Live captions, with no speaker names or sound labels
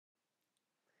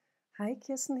Hi,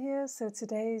 Kirsten here. So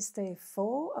today is day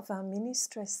 4 of our mini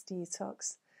stress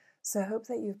detox. So I hope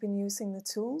that you've been using the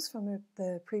tools from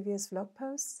the previous vlog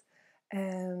posts.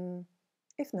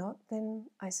 If not, then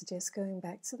I suggest going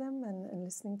back to them and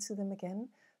listening to them again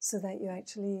so that you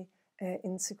actually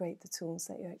integrate the tools,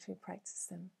 that you actually practice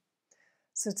them.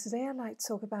 So today I'd like to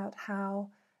talk about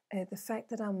how the fact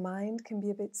that our mind can be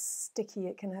a bit sticky,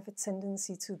 it can have a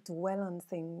tendency to dwell on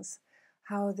things,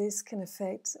 how this can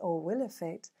affect or will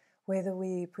affect whether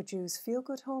we produce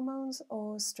feel-good hormones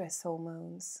or stress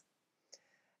hormones.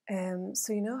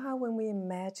 So you know how when we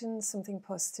imagine something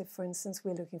positive, for instance,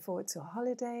 we're looking forward to a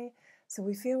holiday, so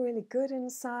we feel really good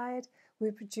inside,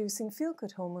 we're producing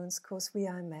feel-good hormones because we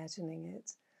are imagining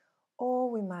it. Or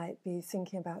we might be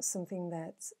thinking about something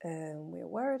that we're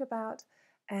worried about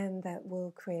and that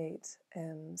will create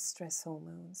stress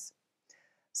hormones.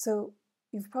 So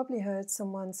you've probably heard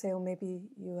someone say, or maybe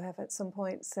you have at some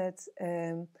point said,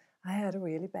 I had a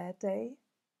really bad day.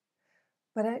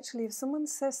 But actually, if someone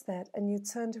says that and you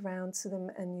turned around to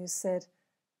them and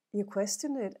you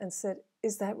questioned it and said,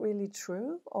 is that really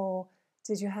true? Or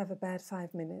did you have a bad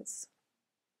 5 minutes?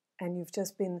 And you've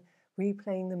just been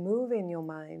replaying the movie in your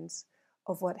mind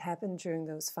of what happened during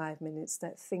those 5 minutes,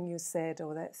 that thing you said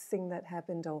or that thing that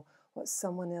happened or what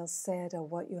someone else said or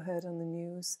what you heard on the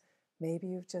news. Maybe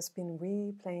you've just been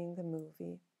replaying the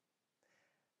movie.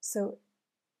 So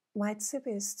my tip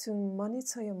is to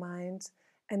monitor your mind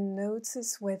and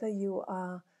notice whether you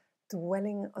are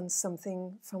dwelling on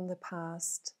something from the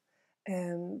past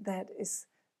that is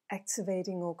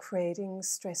activating or creating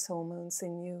stress hormones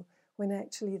in you when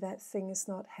actually that thing is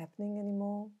not happening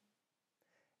anymore.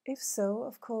 If so,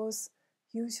 of course,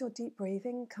 use your deep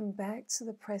breathing, come back to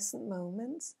the present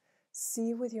moment,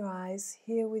 see with your eyes,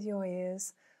 hear with your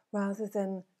ears, rather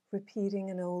than repeating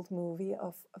an old movie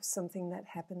of something that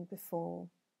happened before.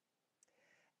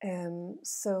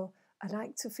 So I'd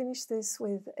like to finish this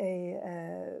with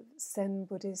a Zen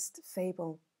Buddhist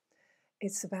fable.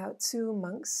 It's about two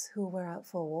monks who were out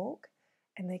for a walk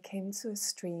and they came to a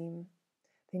stream.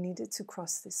 They needed to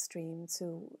cross this stream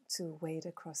to wade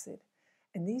across it.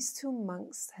 And these two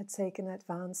monks had taken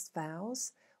advanced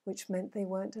vows, which meant they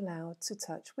weren't allowed to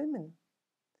touch women.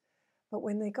 But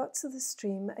when they got to the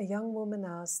stream, a young woman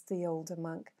asked the older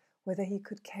monk whether he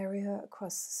could carry her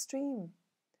across the stream.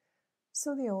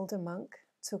 So the older monk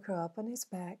took her up on his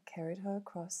back, carried her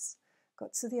across,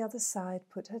 got to the other side,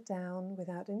 put her down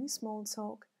without any small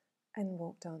talk, and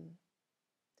walked on.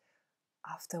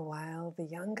 After a while, the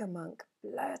younger monk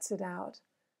blurted out,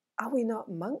 "Are we not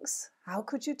monks? How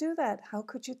could you do that? How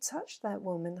could you touch that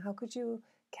woman? How could you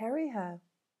carry her?"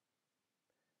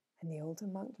 And the older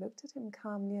monk looked at him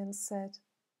calmly and said,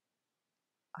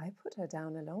 "I put her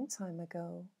down a long time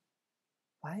ago.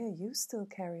 Why are you still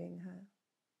carrying her?"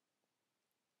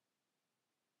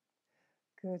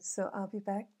 Good, so I'll be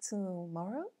back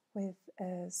tomorrow with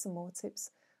some more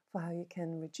tips for how you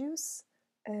can reduce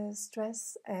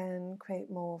stress and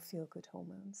create more feel-good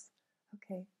hormones.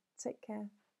 Okay, take care.